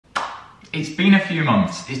It's been a few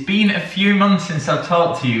months. It's been a few months since I've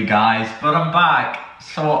talked to you guys, but I'm back.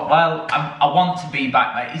 So, well, I want to be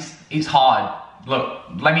back. It's hard. Look,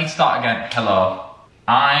 let me start again. Hello.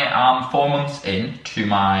 I am 4 months in to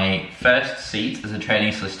my first seat as a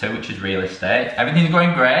trainee solicitor, which is real estate. Everything's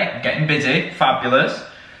going great, getting busy, fabulous.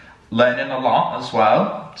 Learning a lot as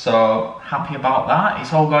well. So, happy about that.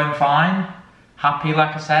 It's all going fine. Happy,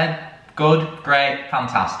 like I said. Good, great,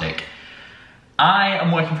 fantastic. I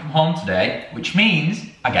am working from home today, which means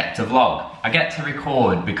I get to vlog. I get to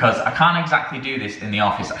record because I can't exactly do this in the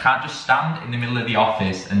office. I can't just stand in the middle of the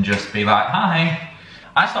office and just be like, hi.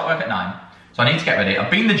 I start work at 9, so I need to get ready. I've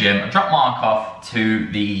been to the gym, I dropped Mark off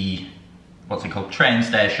to the, what's it called, train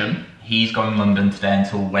station. He's going to London today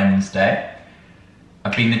until Wednesday.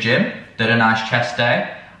 I've been to the gym, did a nice chest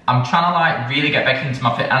day. I'm trying to like really get back into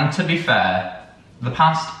my fit, and to be fair, the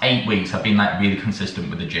past 8 weeks I've been like really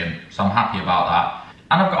consistent with the gym, so I'm happy about that.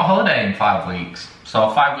 And I've got a holiday in 5 weeks, so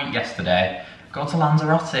 5 week yesterday. Go to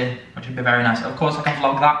Lanzarote, which would be very nice. Of course I can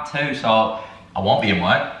vlog that too, so I won't be in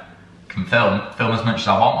work. I can film as much as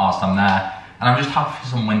I want whilst I'm there. And I'm just happy for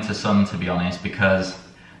some winter sun, to be honest, because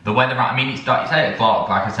the weather, I mean it's dark, it's 8 o'clock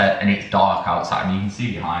like I said, and it's dark outside. I mean you can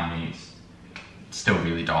see behind me, it's still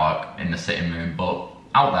really dark in the sitting room, but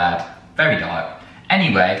out there, very dark.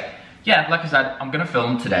 Anyway, yeah, like I said, I'm gonna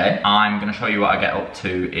film today. I'm gonna show you what I get up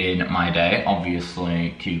to in my day,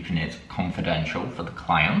 obviously keeping it confidential for the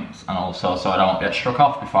clients, and also so I don't get struck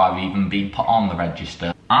off before I've even been put on the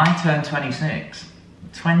register. I turned 26.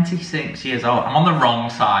 26 years old. I'm on the wrong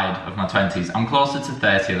side of my 20s. I'm closer to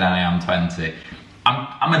 30 than I am 20.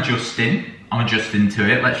 I'm adjusting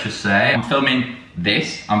to it, let's just say. I'm filming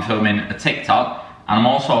this, I'm filming a TikTok, and I'm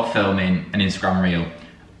also filming an Instagram reel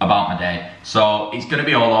about my day. So it's gonna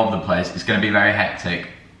be all over the place, it's gonna be very hectic,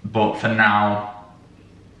 but for now,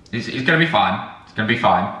 it's gonna be fine, it's gonna be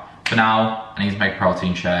fine. For now, I need to make a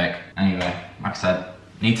protein shake. Anyway, like I said,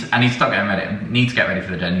 I need to start getting ready, need to get ready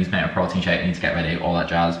for the day, I need to make a protein shake, need to get ready, all that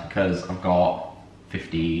jazz, because I've got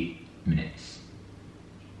 50 minutes.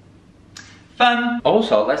 Fun.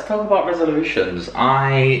 Also, let's talk about resolutions.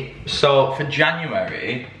 So for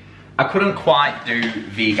January, I couldn't quite do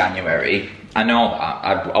veganuary. I know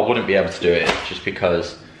that, I wouldn't be able to do it just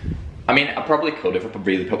because, I mean, I probably could if I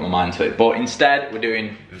really put my mind to it, but instead we're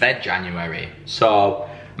doing veg-January. So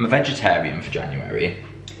I'm a vegetarian for January,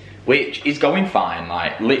 which is going fine,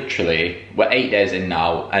 like literally, we're 8 days in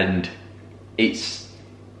now and it's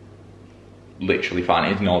literally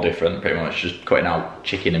fine. It's no different, pretty much just cutting out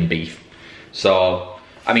chicken and beef. So,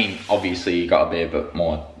 I mean, obviously you gotta be a bit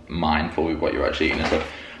more mindful with what you're actually eating and stuff.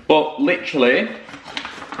 But literally,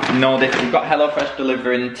 no different. We've got HelloFresh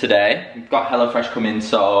delivering today. We've got HelloFresh coming,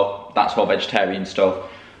 so that's all vegetarian stuff.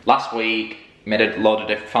 Last week, found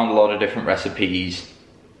a load of different recipes.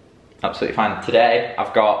 Absolutely fine. Today,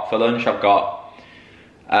 for lunch, I've got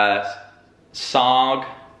sarg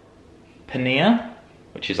paneer,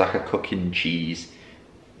 which is like a cooking cheese,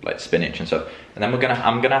 like spinach and stuff. And then I'm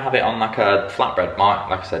gonna have it on like a flatbread. Mark,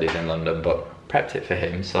 like I said, he's in London, but prepped it for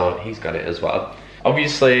him, so he's got it as well.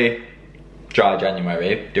 Obviously, dry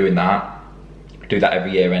January, doing that. Do that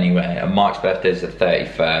every year anyway. And Mark's birthday is the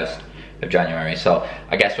 31st of January, so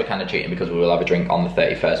I guess we're kind of cheating because we will have a drink on the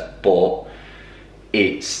 31st, but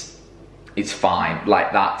it's fine.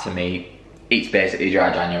 Like that to me, it's basically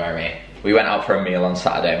dry January. We went out for a meal on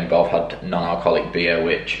Saturday and we both had non-alcoholic beer,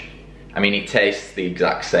 which, I mean, it tastes the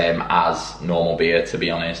exact same as normal beer, to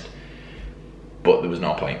be honest, but there was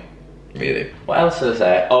no point. Really. What else did I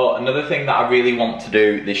say? Oh, another thing that I really want to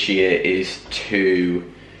do this year is to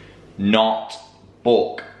not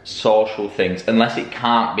book social things unless it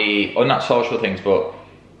can't be, or not social things, but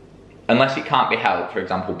unless it can't be helped, for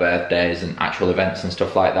example, birthdays and actual events and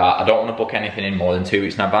stuff like that. I don't want to book anything in more than 2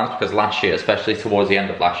 weeks in advance, because last year, especially towards the end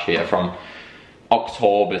of last year, from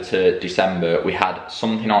October to December, we had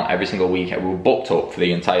something on every single weekend. We were booked up for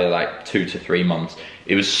the entire like 2 to 3 months.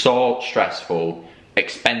 It was so stressful,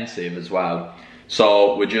 expensive as well,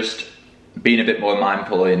 so we're just being a bit more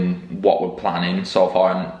mindful in what we're planning so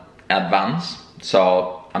far in advance.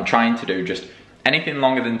 So I'm trying to do just anything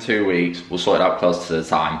longer than 2 weeks, we'll sort it out close to the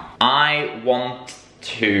time. I want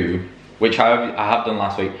to, which I have done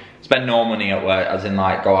last week, spend no money at work, as in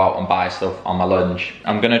like go out and buy stuff on my lunch.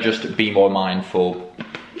 I'm gonna just be more mindful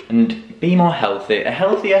and be more healthy, a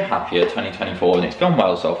healthier, happier 2024, and it's gone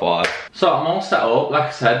well so far. So I'm all set up, like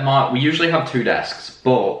I said, we usually have 2 desks,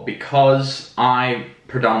 but because I'm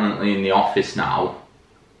predominantly in the office now,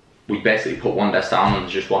 we basically put 1 desk down and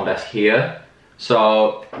there's just 1 desk here.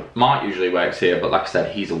 So Mark usually works here, but like I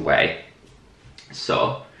said, he's away.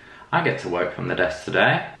 So I get to work from the desk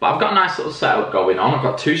today. But I've got a nice little setup going on. I've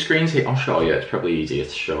got 2 screens here. I'll show you, it's probably easier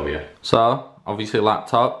to show you. So, obviously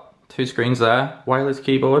laptop, 2 screens there, wireless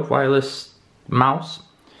keyboard, wireless mouse.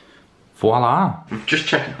 Voila. I'm just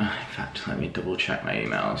checking, in fact, let me double check my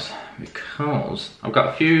emails because I've got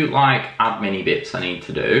a few like admin-y bits I need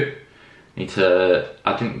to do. I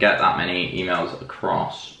didn't get that many emails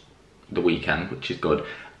across the weekend, which is good.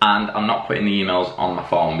 And I'm not putting the emails on my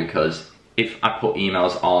phone because if I put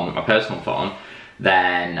emails on my personal phone,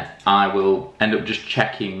 then I will end up just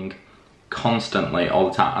checking constantly all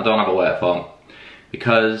the time. I don't have a work phone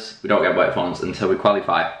because we don't get work phones until we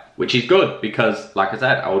qualify. Which is good because, like I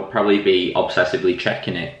said, I would probably be obsessively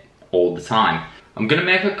checking it all the time. I'm gonna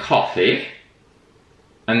make a coffee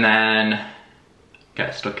and then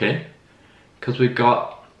get stuck in because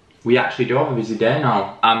we actually do have a busy day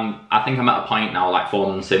now. I think I'm at a point now, like 4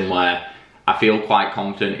 months in, where I feel quite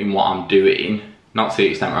confident in what I'm doing. Not to the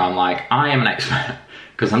extent where I'm like, I am an expert,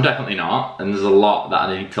 because I'm definitely not, and there's a lot that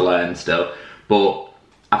I need to learn still. But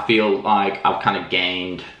I feel like I've kind of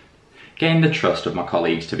gained the trust of my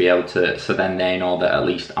colleagues to be able to, so then they know that at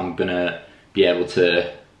least I'm gonna be able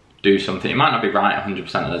to do something. It might not be right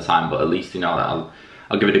 100% of the time, but at least you know that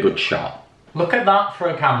I'll give it a good shot. Look at that for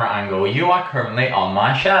a camera angle. You are currently on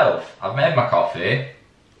my shelf. I've made my coffee.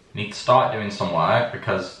 Need to start doing some work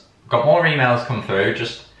because I've got more emails come through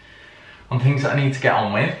just on things that I need to get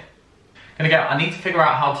on with. I need to figure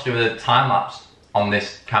out how to do a time lapse on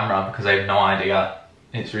this camera because I have no idea.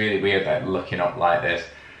 It's really weird like looking up like this.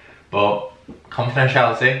 But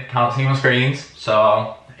confidentiality, can't see my screens,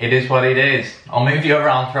 so it is what it is. I'll move you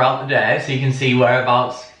around throughout the day so you can see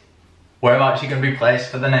whereabouts you're going to be placed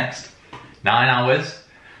for the next 9 hours.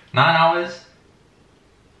 9 hours?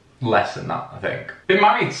 Less than that, I think. Been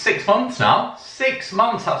married 6 months now. 6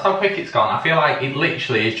 months, that's how quick it's gone. I feel like it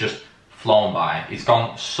literally is just flown by. It's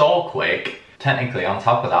gone so quick. Technically, on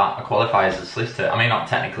top of that, I qualify as a solicitor. I mean, not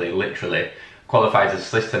technically, literally. Qualify as a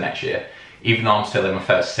solicitor next year. Even though I'm still in my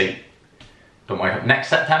first seat. Don't worry, next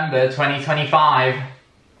September 2025.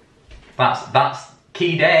 That's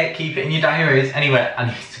key date, keep it in your diaries. Anyway, I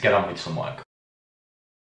need to get on with some work.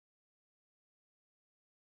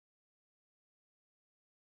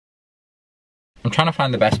 I'm trying to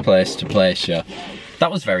find the best place to place you. That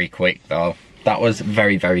was very quick though. That was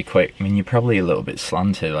very, very quick. I mean, you're probably a little bit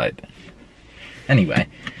slanted like. Anyway,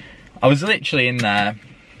 I was literally in there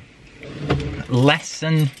less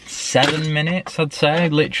than 7 minutes, I'd say.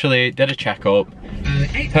 Literally did a checkup,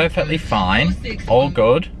 perfectly fine, all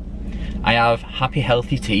good. I have happy,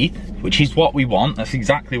 healthy teeth, which is what we want. That's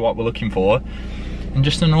exactly what we're looking for. And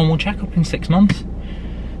just a normal checkup in 6 months.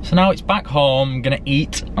 So now it's back home, I'm gonna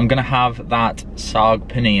eat. I'm gonna have that sarg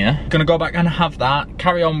paneer. Gonna go back and have that,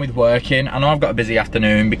 carry on with working. I know I've got a busy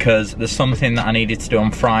afternoon because there's something that I needed to do on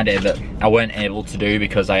Friday that I weren't able to do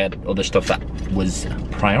because I had other stuff that was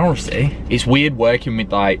priority. It's weird working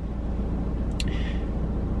with like,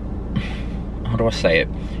 how do I say it?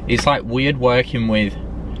 It's like weird working with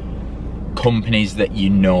companies that you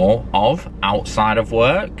know of outside of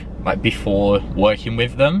work, like before working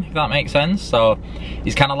with them, if that makes sense. So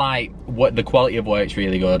it's kind of like what the quality of work's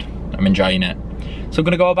really good. I'm enjoying it. So I'm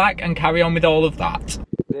gonna go back and carry on with all of that.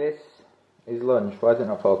 This is lunch. Why is it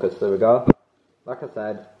not focused? There we go. Like I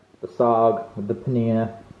said, the sarg with the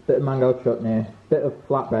paneer, bit of mango chutney, bit of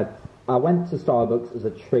flatbread. I went to Starbucks as a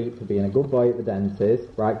treat for being a good boy at the dentist.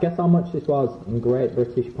 Right, guess how much this was in Great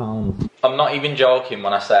British pounds? I'm not even joking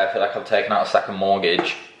when I say I feel like I've taken out a second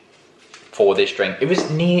mortgage for this drink. It was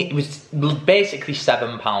basically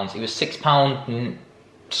 £7. It was £6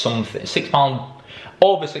 something, £6,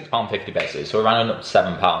 over £6.50 basically, so around up to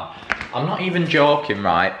 £7. I'm not even joking,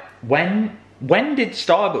 right? When did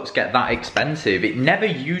Starbucks get that expensive? It never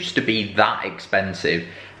used to be that expensive.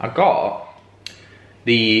 I got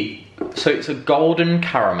so it's a golden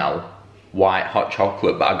caramel white hot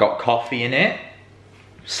chocolate, but I got coffee in it.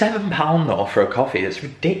 £7 though for a coffee, that's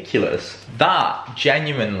ridiculous. That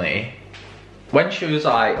genuinely, when she was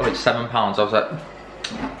like, oh, it's £7, I was like,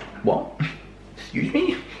 what? Excuse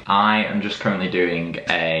me? I am just currently doing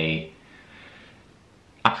a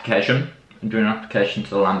application. I'm doing an application to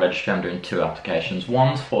the land registry. I'm doing 2 applications.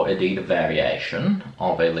 One's for a deed of variation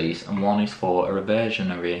of a lease, and one is for a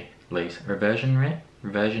reversionary lease. Reversionary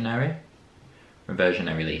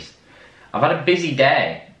lease. I've had a busy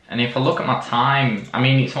day, and if I look at my time, I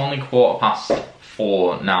mean, it's only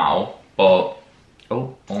 4:15 now, but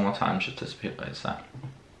oh, all my time just disappeared like that.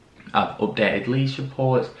 I've updated lease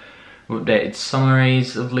reports, updated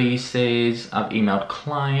summaries of leases, I've emailed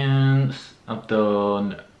clients, I've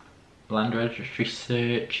done land registry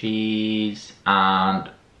searches, and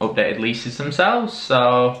updated leases themselves.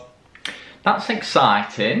 So that's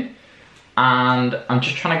exciting. And I'm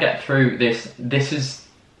just trying to get through this. This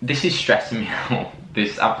is stressing me out,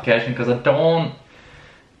 this application, because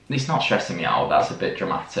it's not stressing me out, that's a bit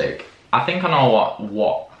dramatic. I think I know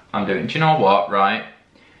what I'm doing. Do you know what, right?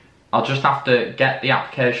 I'll just have to get the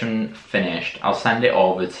application finished. I'll send it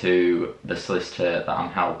over to the solicitor that I'm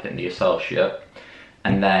helping, the associate,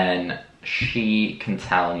 and then she can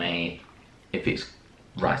tell me if it's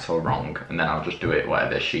right or wrong, and then I'll just do it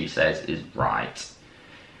whatever she says is right.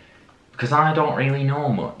 Because I don't really know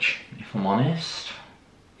much, if I'm honest.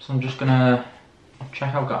 So I'm just gonna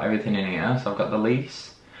check I've got everything in here. So I've got the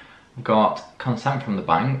lease, I've got consent from the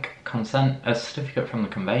bank, a certificate from the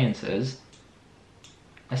conveyancers,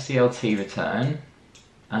 a CLT return,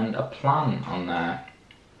 and a plan on there.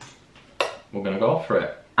 We're gonna go for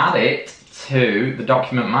it. Add it to the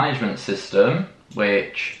document management system,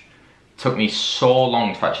 which took me so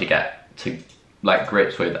long to actually get to like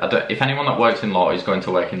grips with. If anyone that works in law is going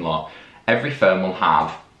to work in law, every firm will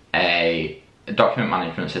have a document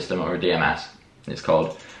management system, or a DMS, it's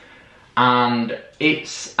called. And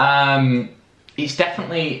it's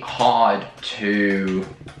definitely hard to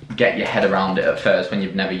get your head around it at first when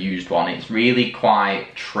you've never used one. It's really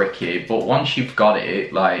quite tricky, but once you've got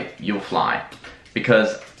it, like, you'll fly.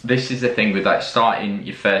 Because this is the thing with like starting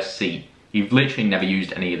your first seat, you've literally never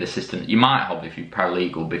used any of the systems. You might have if you're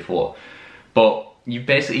paralegal before, but you've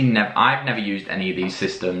basically I've never used any of these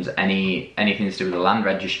systems, anything to do with the land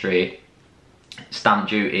registry, stamp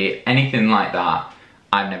duty, anything like that,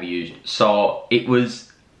 I've never used. So it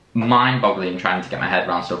was mind-boggling trying to get my head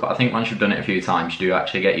around stuff, but I think once you've done it a few times, you do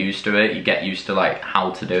actually get used to it. You get used to like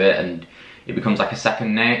how to do it, and it becomes like a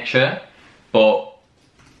second nature. But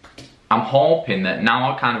I'm hoping that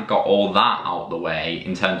now I've kind of got all that out of the way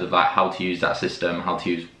in terms of like how to use that system, how to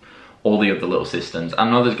use all the other little systems. I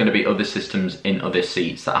know there's going to be other systems in other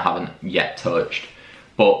seats that I haven't yet touched,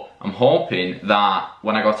 but I'm hoping that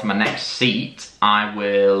when I go to my next seat, I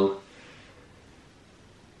will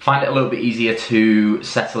find it a little bit easier to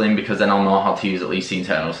settle in, because then I'll know how to use at least the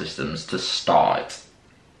internal systems to start.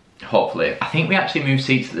 Hopefully. I think we actually move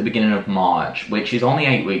seats at the beginning of March, which is only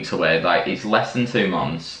 8 weeks away. Like, it's less than 2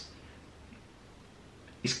 months.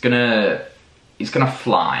 It's gonna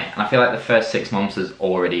fly, and I feel like the first 6 months is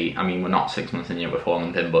already, I mean, we're not 6 months in yet, we're 4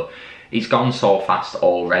 months in, but it's gone so fast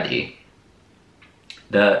already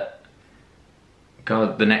that,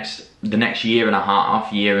 God, the next year and a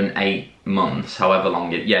half, year and 8 months, however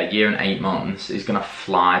long it, yeah, year and 8 months is gonna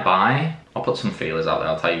fly by. I'll put some feelers out there,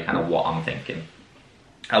 I'll tell you kind of what I'm thinking.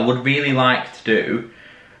 I would really like to do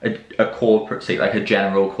a corporate seat, like a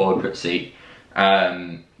general corporate seat,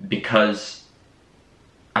 because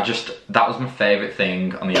that was my favourite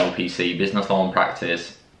thing on the LPC, business law and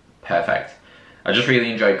practice, perfect. I just really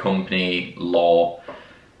enjoy company law,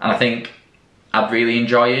 and I think I'd really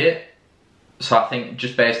enjoy it. So I think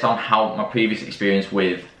just based on how my previous experience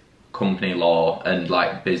with company law and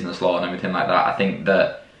like business law and everything like that, I think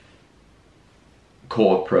that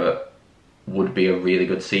corporate would be a really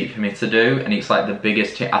good seat for me to do. And it's like the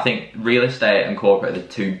biggest, I think real estate and corporate are the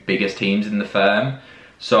two biggest teams in the firm.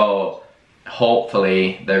 So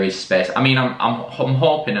hopefully there is space. I mean, I'm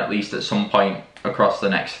hoping at least at some point across the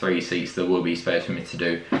next 3 seats there will be space for me to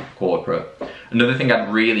do corporate. Another thing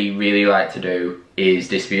I'd really like to do is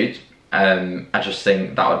disputes. I just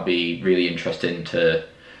think that would be really interesting to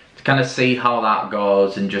kind of see how that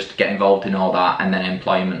goes and just get involved in all that. And then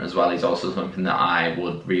employment as well is also something that I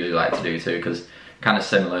would really like to do too, because kind of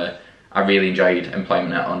similar. I really enjoyed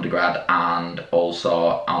employment at undergrad and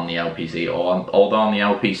also on the LPC. Although on the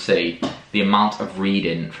LPC, the amount of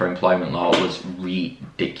reading for employment law was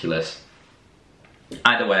ridiculous.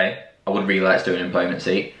 Either way, I would really like to do an employment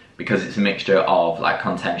seat, because it's a mixture of like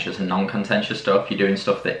contentious and non-contentious stuff. You're doing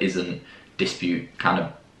stuff that isn't dispute kind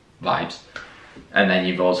of vibes. And then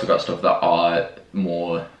you've also got stuff that are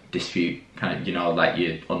more dispute, kind of, you know, like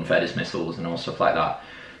your unfair dismissals and all stuff like that.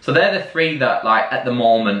 So they're the 3 that, like, at the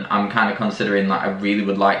moment I'm kind of considering that I really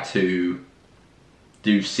would like to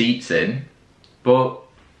do seats in. But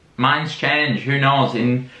minds change, who knows,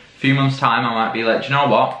 in a few months time I might be like, do you know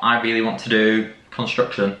what, I really want to do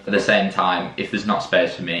construction at the same time. If there's not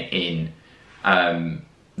space for me in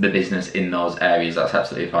the business in those areas, that's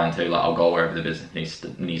absolutely fine too. Like, I'll go wherever the business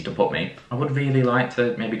needs to put me. I would really like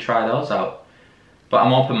to maybe try those out. But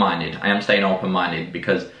I'm open-minded. I am staying open-minded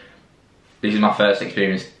because this is my first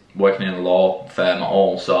experience working in a law firm at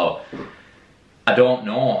all, so I don't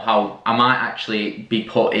know how. I might actually be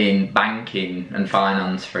put in banking and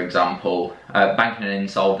finance, for example, banking and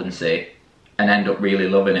insolvency, and end up really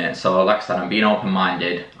loving it. So like I said, I'm being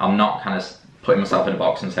open-minded. I'm not kind of putting myself in a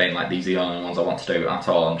box and saying like these are the only ones I want to do at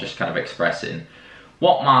all. I'm just kind of expressing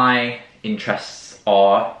what my interests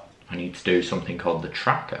are. I need to do something called the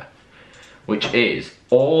tracker, which is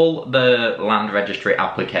all the land registry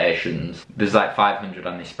applications. There's like 500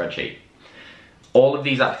 on this spreadsheet. All of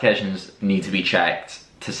these applications need to be checked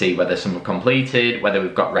to see whether some are completed, whether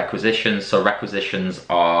we've got requisitions. So requisitions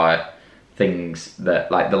are things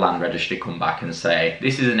that like the land registry come back and say,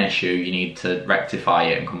 this is an issue, you need to rectify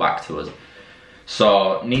it and come back to us.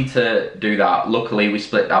 So need to do that. Luckily we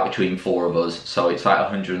split that between 4 of us, so it's like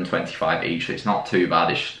 125 each, so it's not too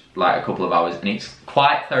bad. It's like a couple of hours and it's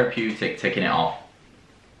quite therapeutic ticking it off.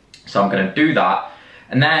 So I'm gonna do that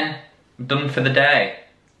and then I'm done for the day.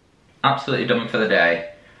 Absolutely done for the day.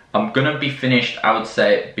 I'm gonna be finished, I would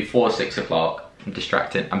say, before 6 o'clock.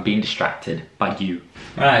 I'm being distracted by you.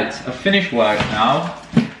 Right, I've finished work now.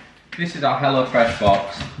 This is our HelloFresh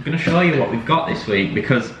box. I'm gonna show you what we've got this week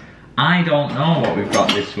because I don't know what we've got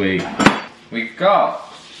this week. We've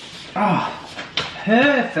got,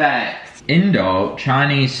 perfect! Indo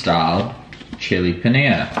Chinese style chili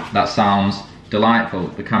paneer. That sounds delightful.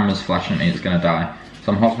 The camera's flashing at me, it's gonna die.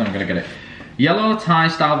 So I'm hoping I'm gonna get it. Yellow Thai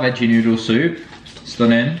style veggie noodle soup.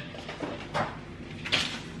 Stunning.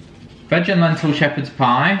 Veg and lentil shepherd's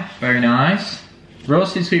pie, very nice.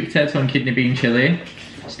 Roasted sweet potato and kidney bean chili,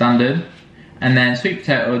 standard. And then sweet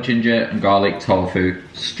potato, ginger and garlic tofu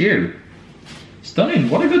stew. Stunning,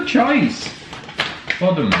 what a good choice.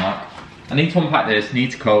 Well done, Mark. I need to unpack this,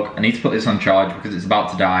 need to cook, I need to put this on charge because it's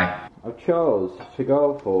about to die. I chose to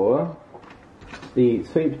go for the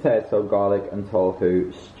sweet potato, garlic and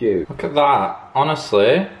tofu stew. Look at that,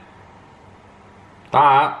 honestly.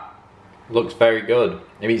 That looks very good.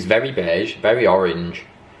 I mean, it's very beige, very orange,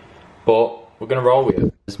 but we're gonna roll with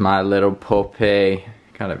it. There's my little puppy.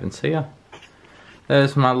 Can't even see her.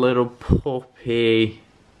 There's my little puppy.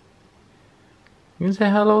 You can say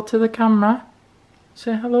hello to the camera.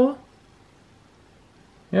 Say hello.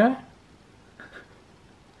 Yeah?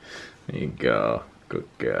 There you go. Good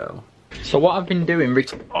girl. So what I've been doing,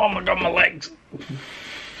 oh my god, my legs.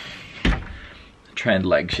 I trained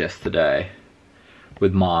legs yesterday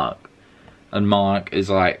with Mark, and Mark is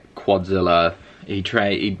like Quadzilla.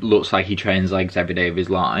 He looks like he trains legs every day of his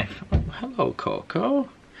life. Oh, hello, Coco.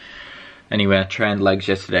 Anyway, I trained legs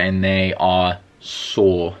yesterday and they are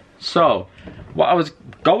sore. So, what I was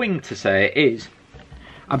going to say is,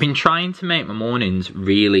 I've been trying to make my mornings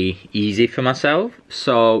really easy for myself.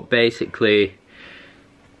 So basically,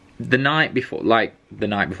 the night before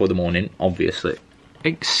the morning, obviously.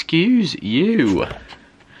 Excuse you.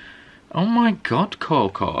 Oh my god,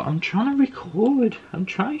 Coco, I'm trying to record. I'm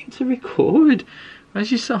trying to record. Why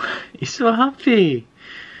is you so happy?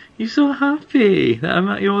 You're so happy that I'm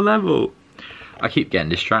at your level. I keep getting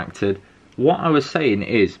distracted. What I was saying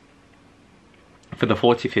is, for the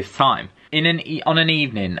 45th time, on an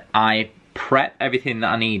evening, I prep everything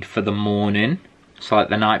that I need for the morning. So like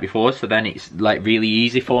the night before, so then it's like really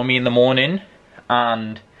easy for me in the morning.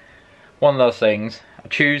 And one of those things, I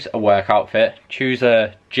choose a work outfit, choose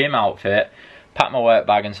a gym outfit, pack my work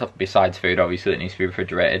bag and stuff besides food, obviously it needs to be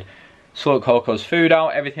refrigerated. Sort Coco's food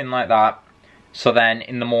out, everything like that. So then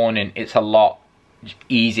in the morning it's a lot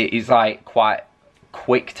easier, it's like quite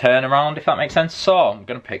quick turnaround, if that makes sense. So I'm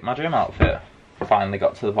gonna pick my gym outfit. Finally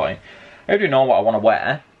got to the point. I already know what I want to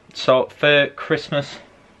wear. So for Christmas,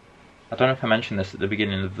 I don't know if I mentioned this at the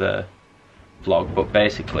beginning of the vlog, but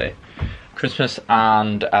basically Christmas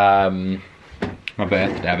and my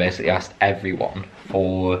birthday, I basically asked everyone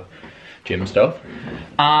for gym stuff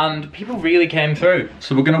and people really came through.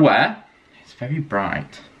 So we're gonna wear, it's very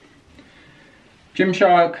bright,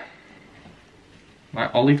 Gymshark,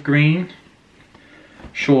 like olive green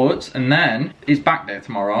shorts, and then it's back day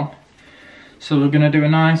tomorrow, so we're gonna do a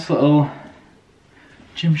nice little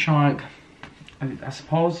Gymshark. I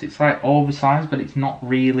suppose it's like oversized, but it's not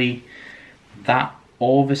really that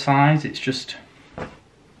oversized. It's just,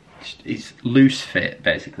 it's loose fit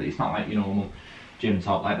basically. It's not like your normal gym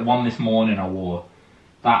top. Like the one this morning I wore,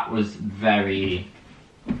 that was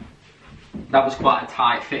quite a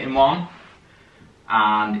tight fitting one.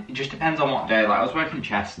 And it just depends on what day. Like I was working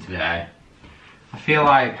chest today. I feel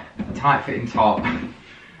like a tight fitting top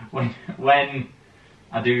when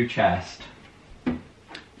I do chest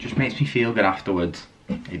just makes me feel good afterwards.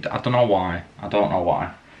 I don't know why. I don't know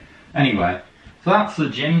why. Anyway, so that's the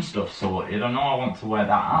gym stuff sorted. I know I want to wear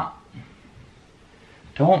that.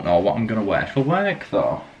 Don't know what I'm gonna wear for work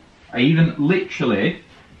though. I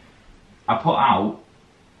put out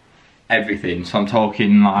everything. So I'm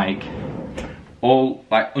talking like all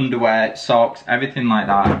like underwear, socks, everything like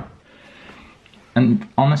that. And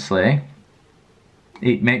honestly,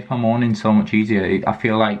 it makes my morning so much easier. I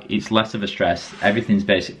feel like it's less of a stress. Everything's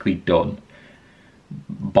basically done,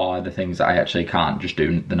 bar the things that I actually can't just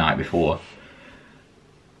do the night before.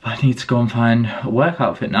 I need to go and find a work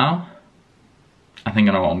outfit now. I think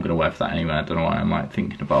I know what I'm going to wear for that anyway. I don't know why I'm like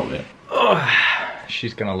thinking about it. Oh,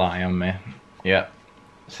 she's going to lie on me. Yeah.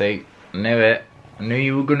 See, I knew it. I knew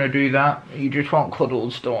you were going to do that. You just want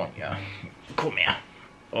cuddles, don't you? Come here.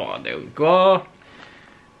 Oh, there we go.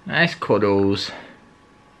 Nice cuddles.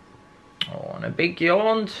 Oh, and a big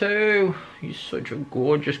yawn too. You're such a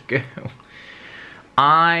gorgeous girl.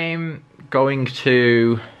 I'm going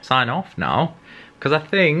to sign off now, because I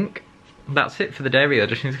think that's it for the day really. I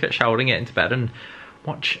just need to get showered and get into bed and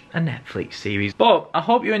watch a Netflix series. But I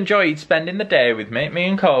hope you enjoyed spending the day with me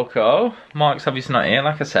and Coco. Mark's obviously not here,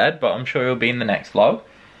 like I said, but I'm sure he'll be in the next vlog.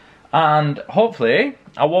 And hopefully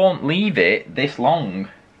I won't leave it this long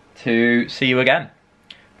to see you again.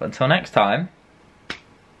 But until next time,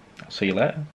 I'll see you later.